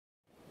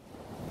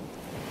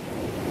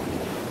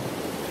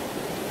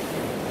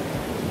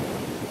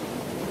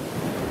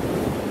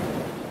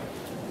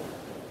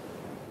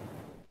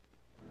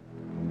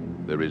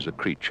there is a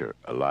creature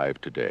alive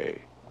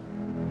today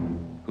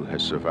who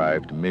has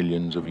survived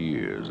millions of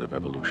years of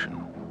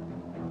evolution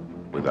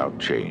without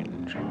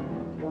change,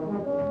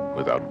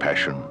 without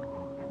passion,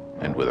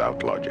 and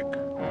without logic.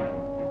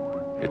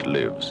 It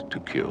lives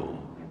to kill.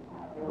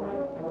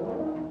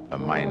 A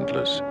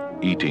mindless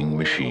eating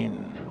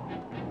machine.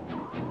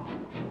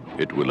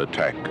 It will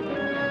attack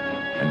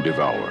and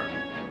devour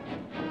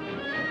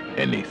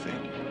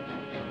anything.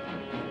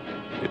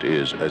 It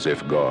is as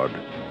if God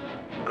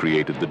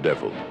created the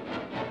devil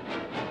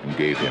and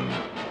gave him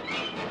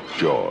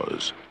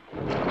jaws.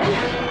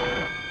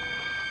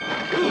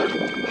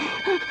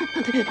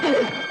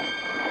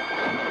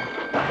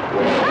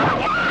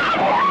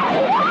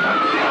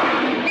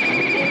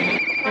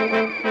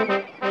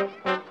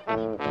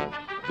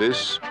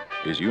 This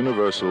is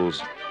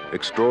Universal's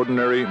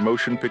extraordinary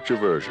motion picture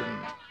version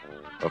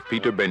of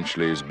Peter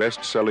Benchley's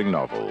best-selling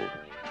novel,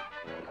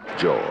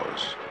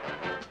 Jaws.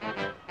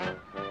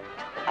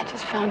 I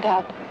just found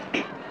out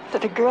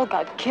that a girl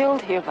got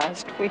killed here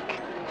last week,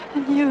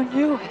 and you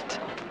knew it.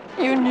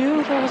 You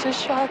knew there was a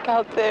shark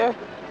out there.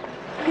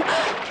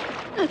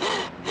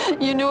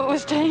 You knew it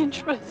was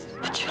dangerous,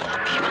 but you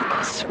let people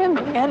go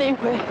swimming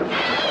anyway.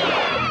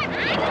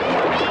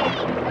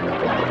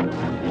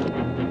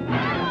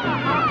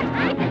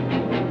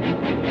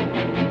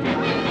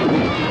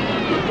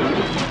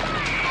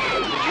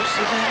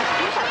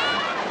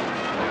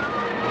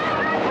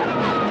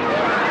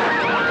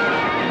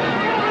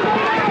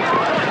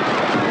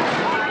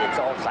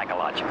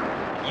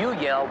 You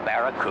yell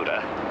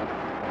barracuda.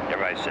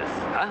 Everybody says,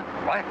 huh?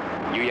 What?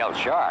 You yell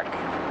shark.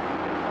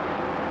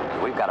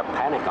 We've got a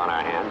panic on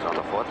our hands on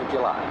the 4th of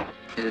July.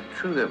 Is it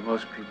true that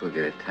most people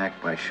get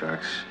attacked by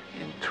sharks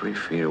in 3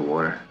 feet of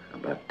water,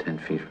 about 10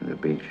 feet from the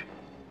beach?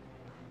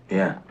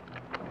 Yeah.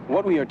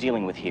 What we are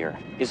dealing with here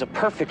is a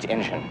perfect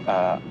engine,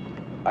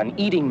 an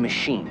eating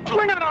machine.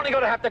 We're not only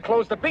going to have to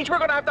close the beach, we're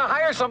going to have to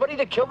hire somebody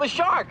to kill the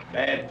shark.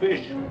 Bad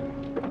fish,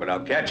 but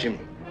I'll catch him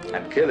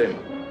and kill him.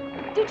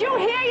 Did you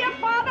hear your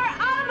father?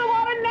 Out of the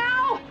water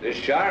now! This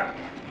shark,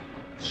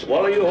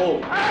 swallow you whole.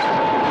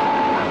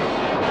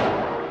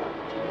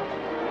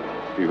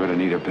 You're gonna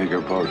need a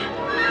bigger boat.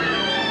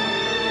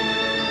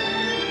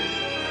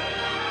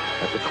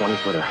 That's a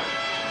 20-footer.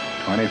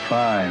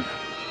 25.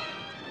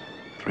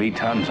 3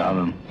 tons on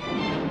them.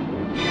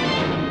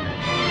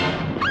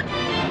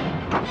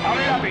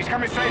 Hurry up, he's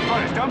coming straight for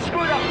us. Don't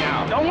screw it up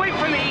now. Don't wait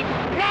for me.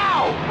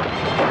 Now!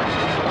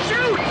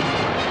 Shoot!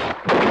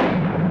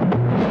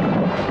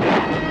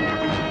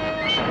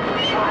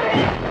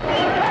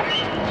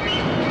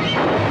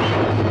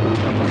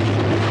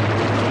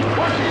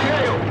 Watch your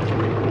tail.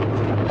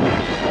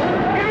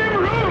 Give him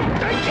room.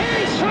 I can't.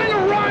 He's trying to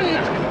run.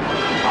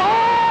 Oh!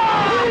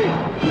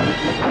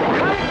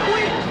 Come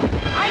quick!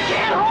 I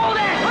can't hold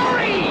it.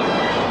 Hurry!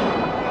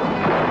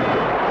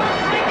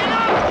 Break it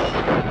up!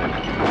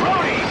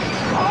 Brody!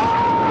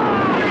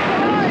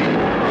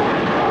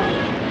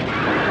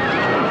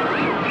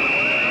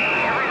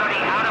 Everybody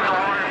out of the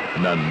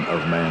water. None of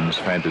man's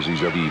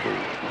fantasies of evil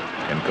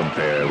can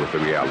compare with the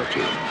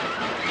reality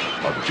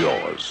of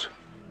Jaws.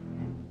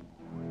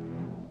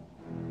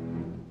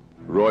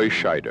 Roy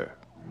Scheider,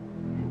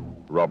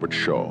 Robert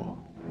Shaw,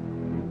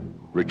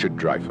 Richard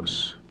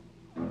Dreyfuss,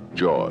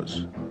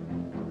 Jaws.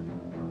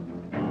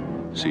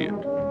 See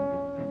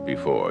it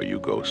before you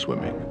go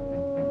swimming.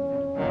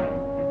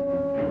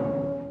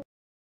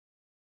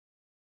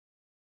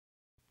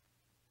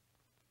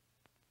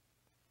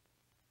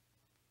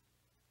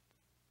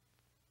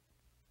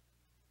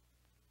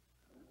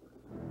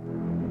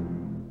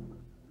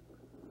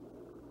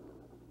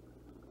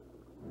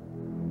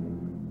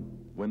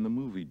 When the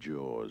movie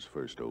Jaws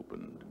first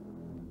opened,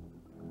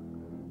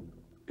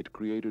 it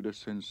created a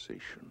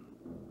sensation.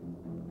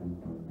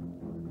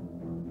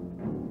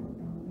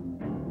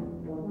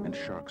 And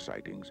shark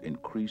sightings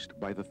increased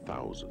by the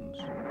thousands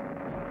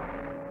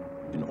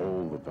in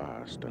all the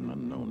vast and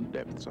unknown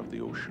depths of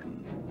the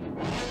ocean.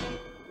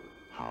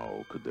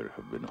 How could there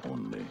have been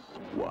only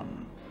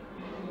one?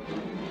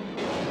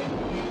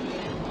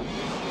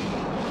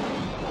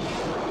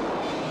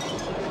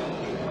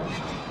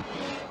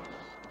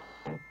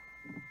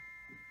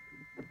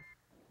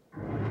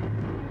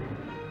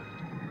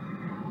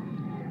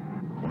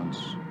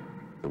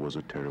 There was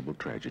a terrible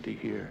tragedy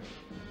here,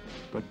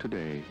 but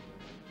today,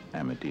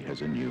 Amity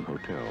has a new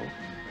hotel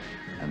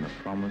and the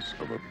promise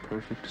of a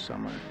perfect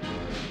summer.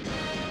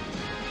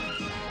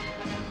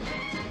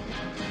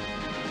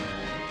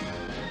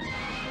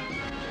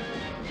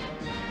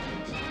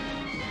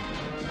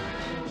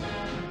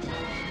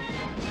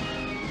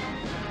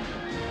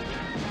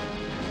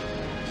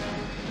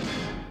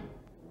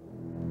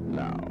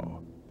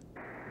 Now,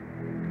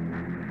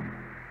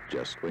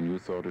 just when you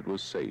thought it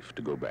was safe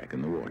to go back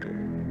in the water,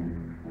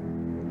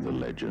 the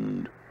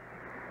legend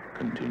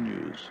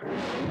continues.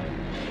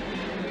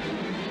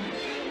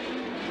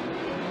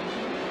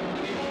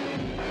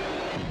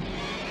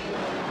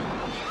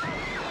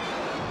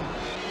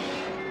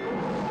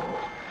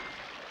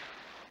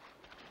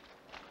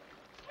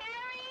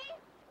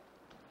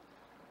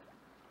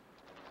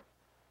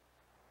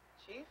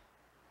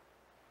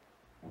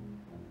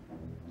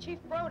 Chief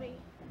Brody,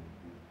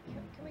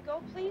 can we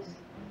go, please?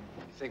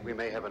 I think we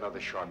may have another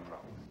shark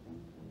problem.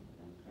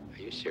 Are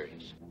you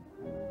serious?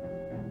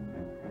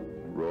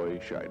 Roy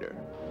Scheider.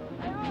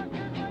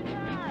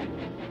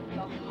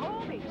 The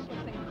whole beach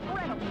looks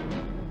incredible.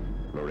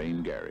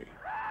 Lorraine Gary.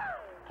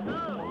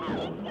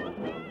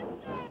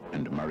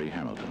 And Murray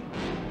Hamilton.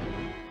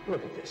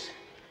 Look at this.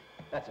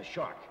 That's a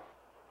shark.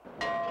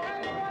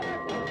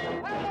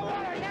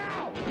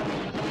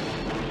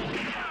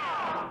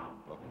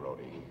 Look,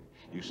 Brody,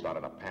 you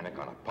started a panic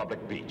on a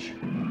public beach.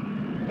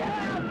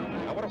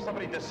 Now, what if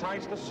somebody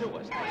decides to sue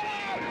us?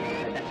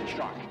 That's a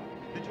shark.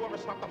 Did you ever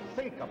stop to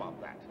think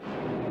about that?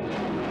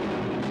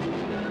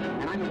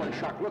 And I know what a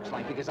shark looks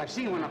like because I've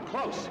seen one up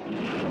close. You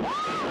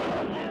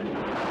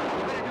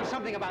better do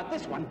something about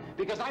this one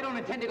because I don't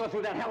intend to go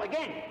through that hell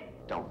again.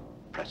 Don't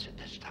press it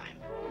this time.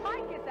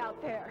 Mike is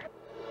out there.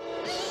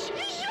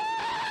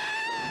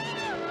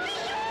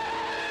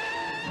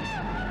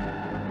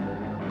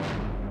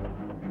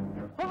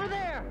 Over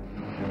there!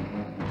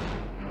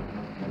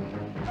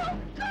 Oh,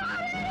 God,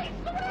 Eddie,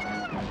 swim!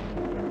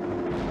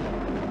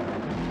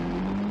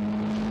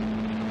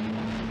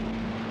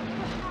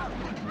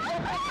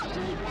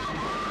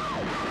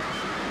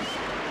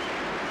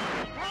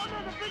 Oh,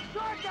 there's a big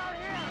shark out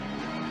here!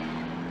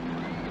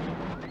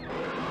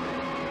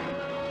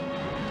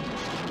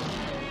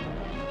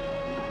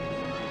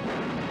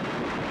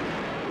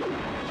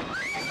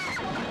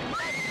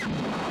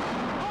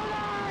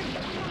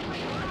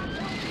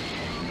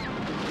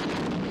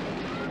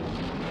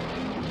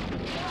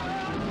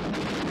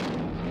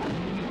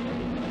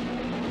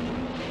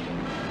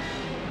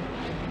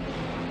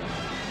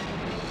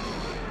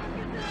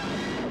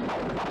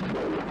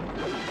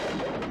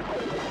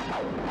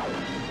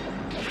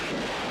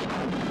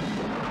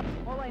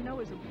 All I know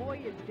is a boy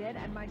is dead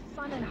and my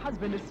son and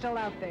husband is still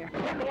out there.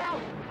 Get me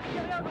out!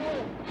 Get me out of the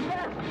hole!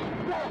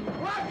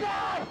 Watch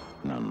out!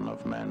 None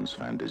of man's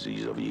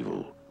fantasies of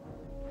evil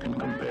can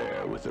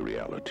compare with the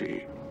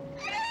reality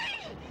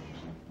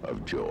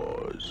of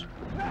Jaws.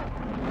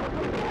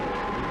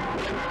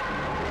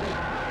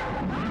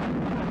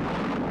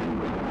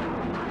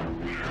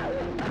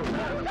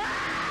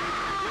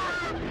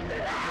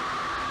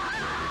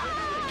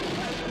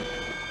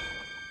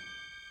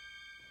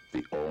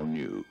 The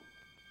all-new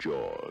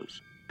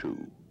Jaws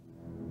 2.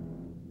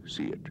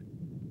 See it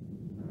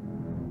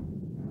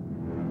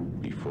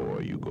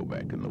before you go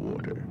back in the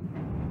water.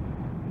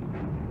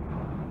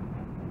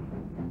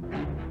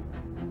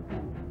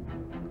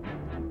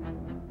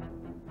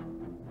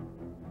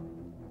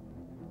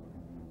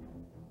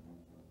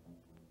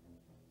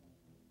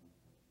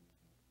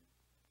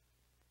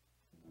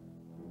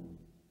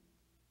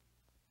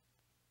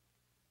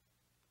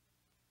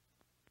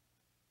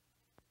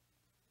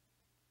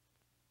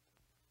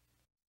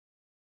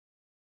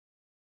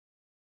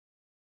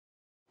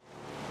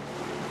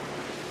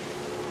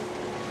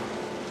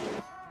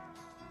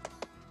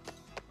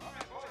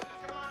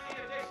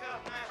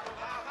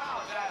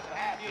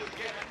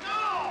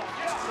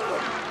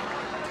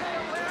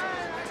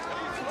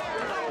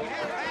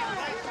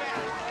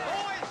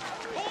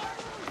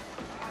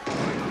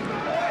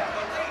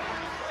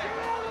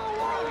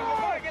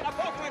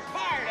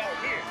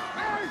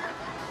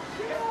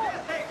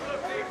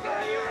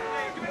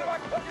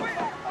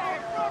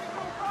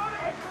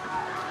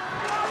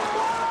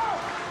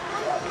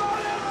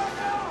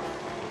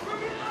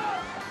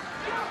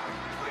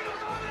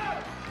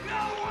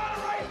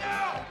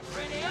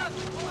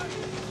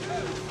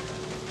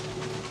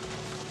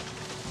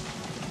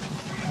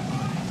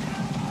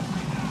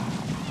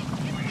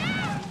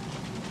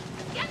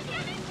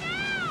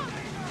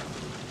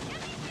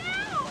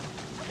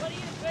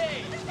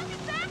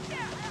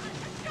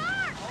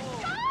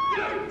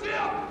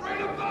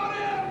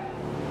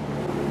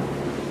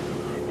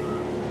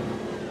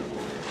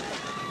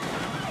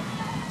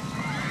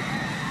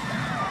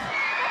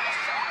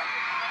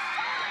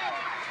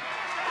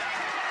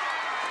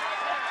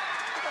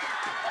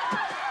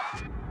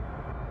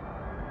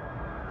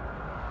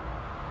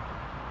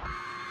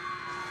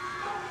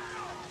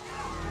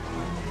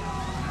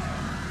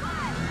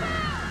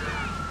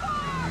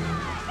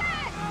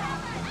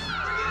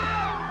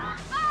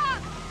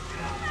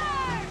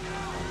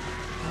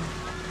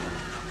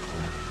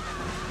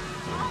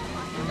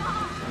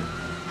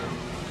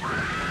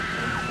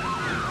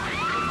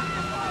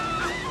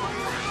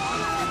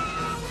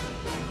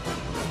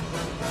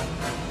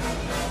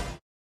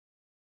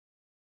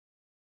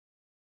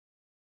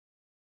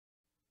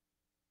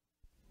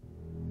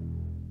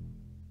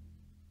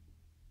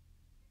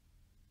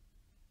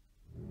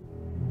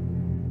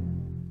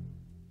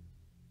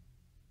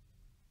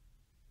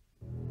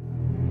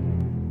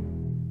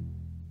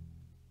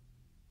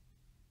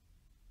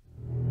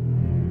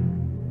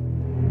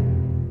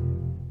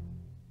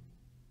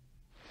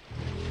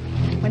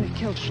 When it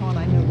killed Sean,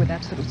 I knew with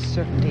absolute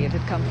certainty it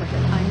had come for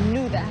him. I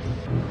knew that.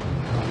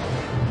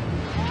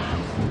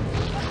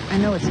 I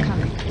know it's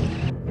coming.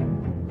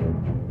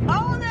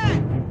 Hold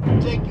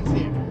it! Jenkins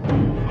here.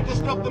 I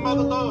just dropped the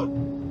mother load.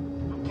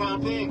 I'm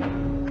counting.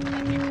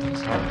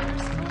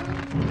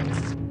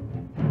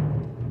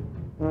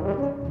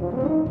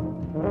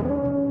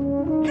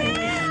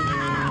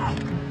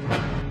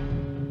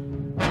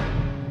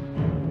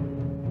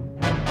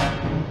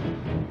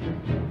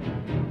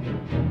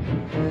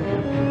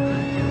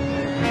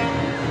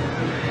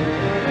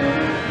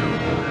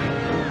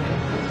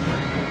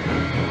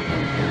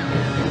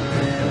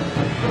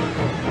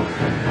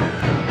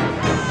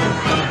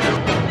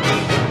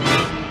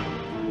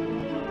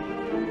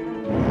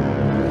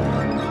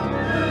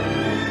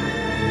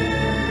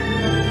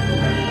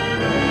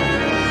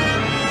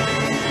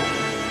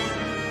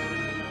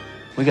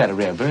 We got a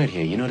rare bird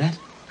here, you know that?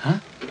 Huh?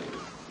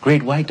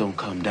 Great white don't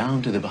come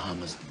down to the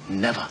Bahamas.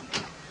 Never.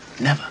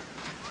 Never.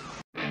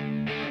 We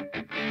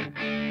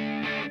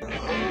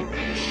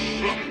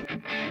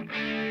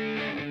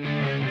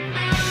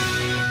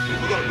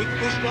got a big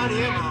fish down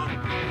here, man.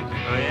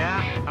 Oh,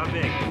 yeah? How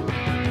big?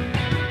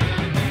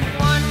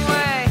 One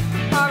way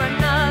or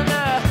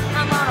another,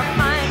 I'm gonna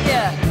find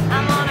you.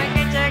 I'm gonna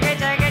get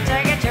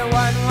you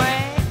one way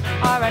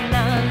or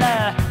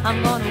another. I'm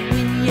gonna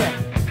win you.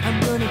 I'm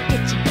gonna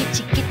get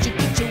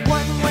you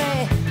one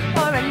way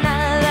or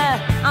another.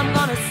 I'm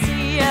gonna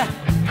see you.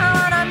 I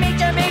wanna meet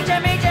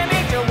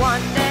you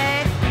one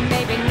day.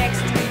 Maybe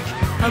next week.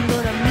 I'm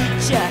gonna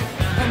meet you.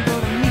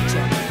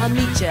 I'll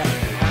meet you.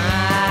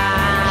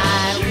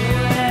 I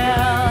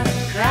will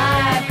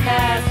drive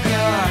past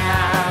your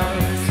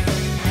house,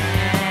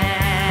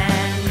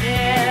 and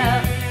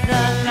if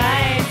the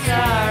lights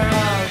are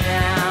all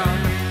down,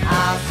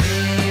 I'll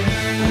see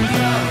who's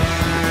around.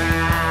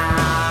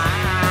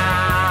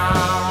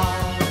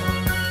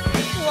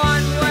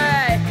 One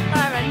way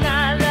or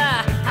another,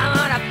 I'm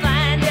gonna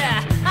find you.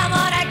 I'm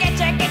gonna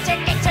get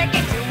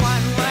you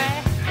one way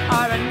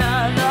or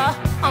another.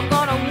 I'm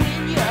gonna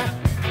win you.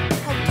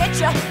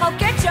 I'll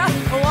get you